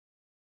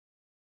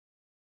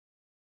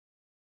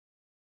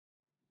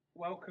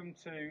Welcome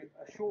to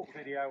a short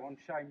video on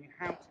showing you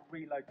how to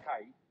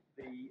relocate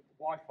the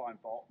Wi-Fi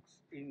box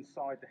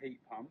inside the heat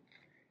pump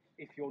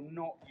if you're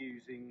not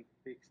using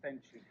the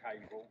extension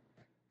cable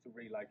to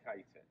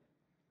relocate it.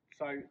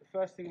 So the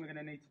first thing we're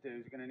going to need to do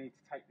is we're going to need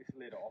to take this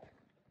lid off,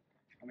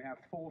 and we have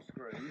 4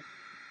 screws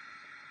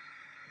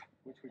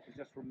which we can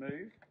just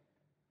remove.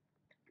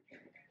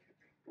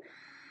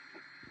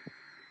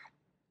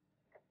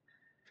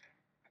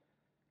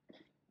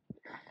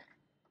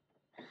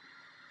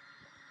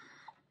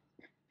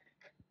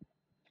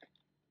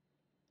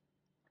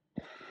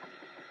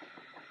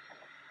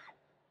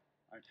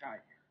 Okay,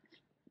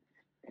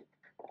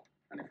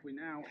 and if we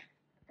now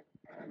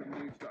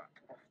remove that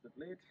off the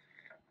lid,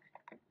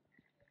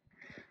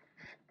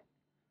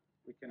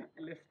 we can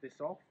lift this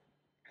off,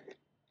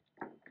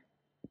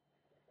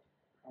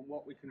 and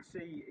what we can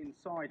see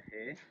inside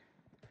here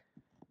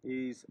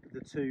is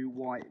the 2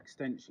 white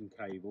extension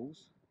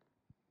cables,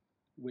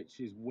 which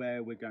is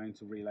where we're going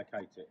to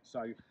relocate it.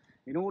 So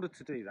in order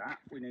to do that,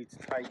 we need to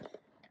take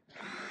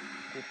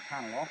this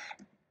panel off.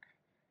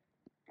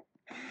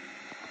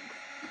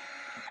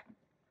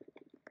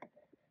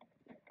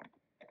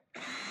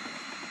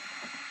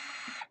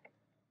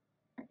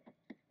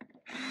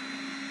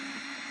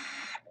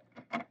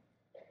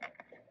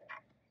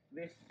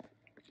 This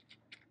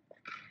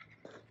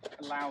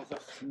allows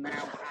us to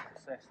now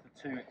access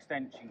the 2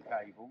 extension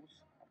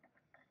cables,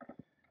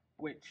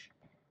 which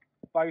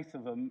both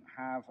of them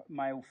have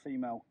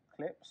male-female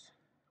clips,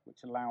 which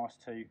allow us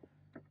to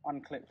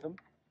unclip them,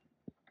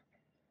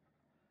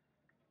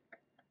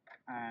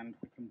 and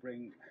we can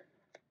bring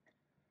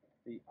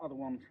the other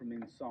one from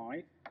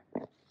inside.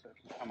 So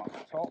if you come up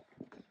the top,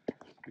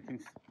 we can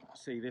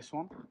see this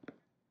one,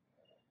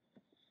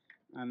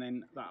 and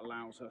then that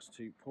allows us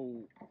to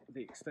pull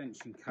the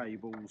extension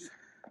cables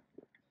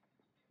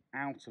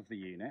out of the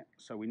unit.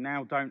 So we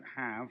now don't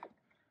have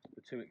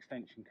the 2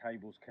 extension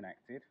cables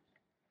connected.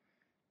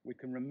 We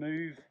can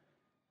remove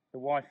the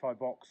Wi-Fi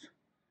box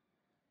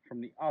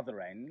from the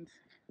other end,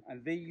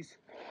 and these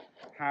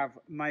have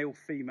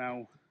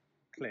male-female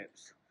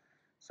clips,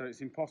 so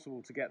it's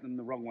impossible to get them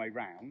the wrong way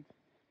round.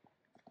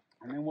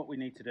 And then what we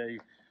need to do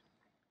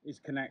is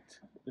connect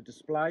the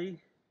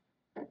display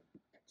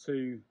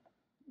to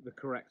the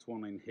correct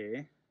one in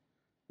here,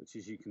 which,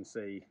 as you can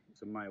see,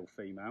 is a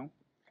male-female,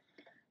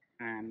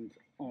 and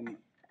on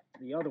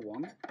the other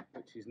one,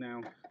 which is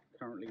now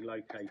currently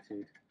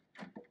located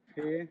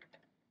here,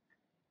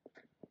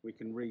 we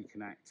can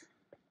reconnect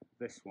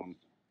this one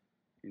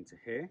into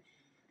here,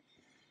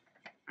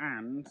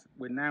 and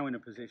we're now in a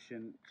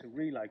position to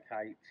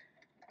relocate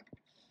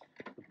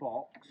the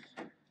box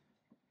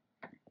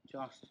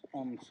just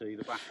onto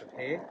the back of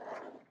here,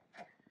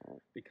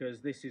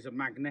 because this is a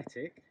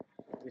magnetic,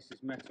 this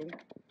is metal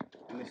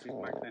and this is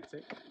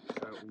magnetic,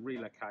 so it will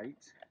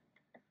relocate,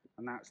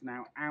 and that's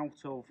now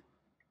out of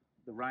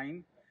the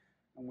rain,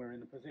 and we're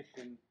in a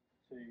position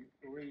to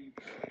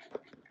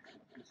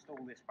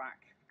reinstall this back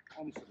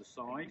onto the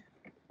side.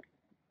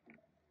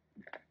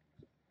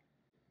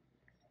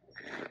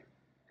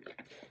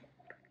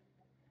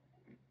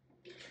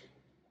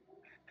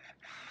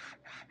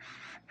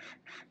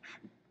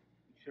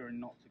 Ensuring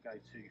not to go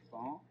too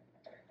far.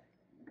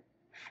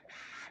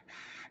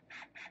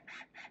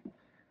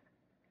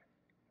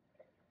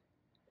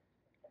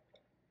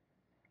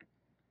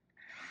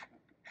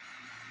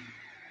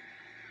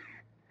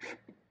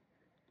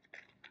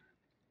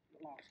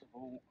 Last of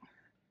all,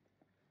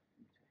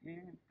 into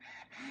here,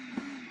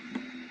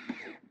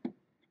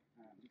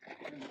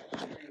 and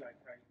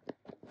relocate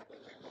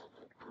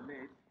the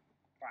lid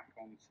back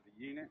onto the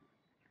unit.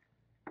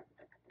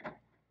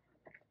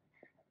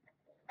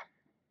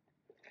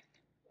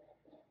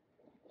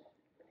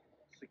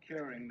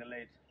 Securing the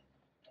lid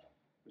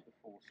with the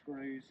 4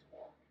 screws.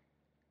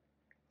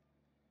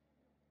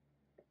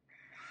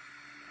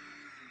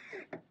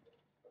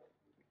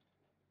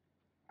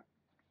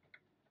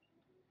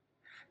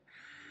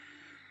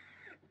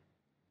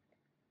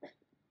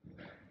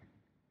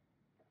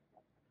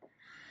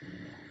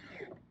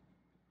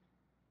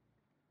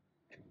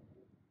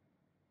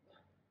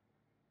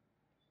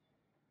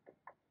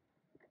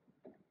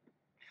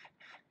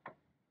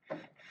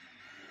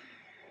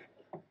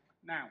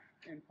 Now,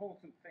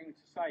 important thing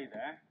to say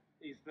there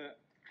is that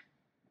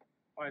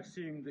I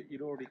assumed that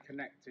you'd already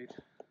connected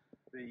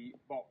the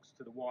box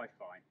to the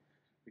Wi-Fi,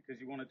 because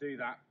you want to do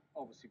that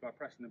obviously by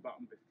pressing the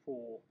button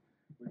before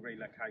we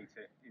relocate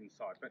it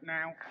inside. But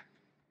now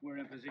we're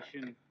in a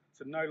position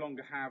to no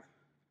longer have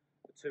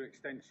the 2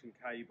 extension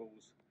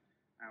cables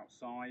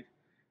outside,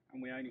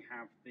 and we only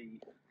have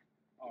the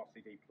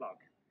RCD plug.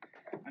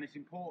 And it's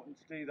important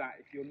to do that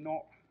if you're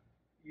not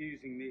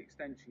using the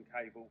extension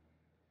cable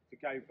to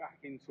go back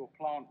into a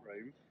plant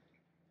room,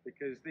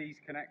 because these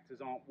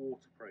connectors aren't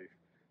waterproof.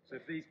 So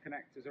if these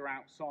connectors are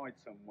outside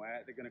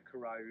somewhere, they're going to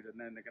corrode, and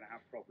then they're going to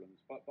have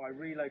problems. But by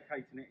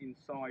relocating it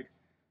inside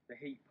the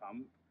heat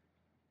pump,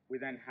 we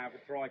then have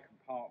a dry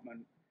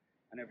compartment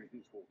and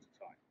everything's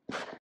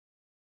watertight.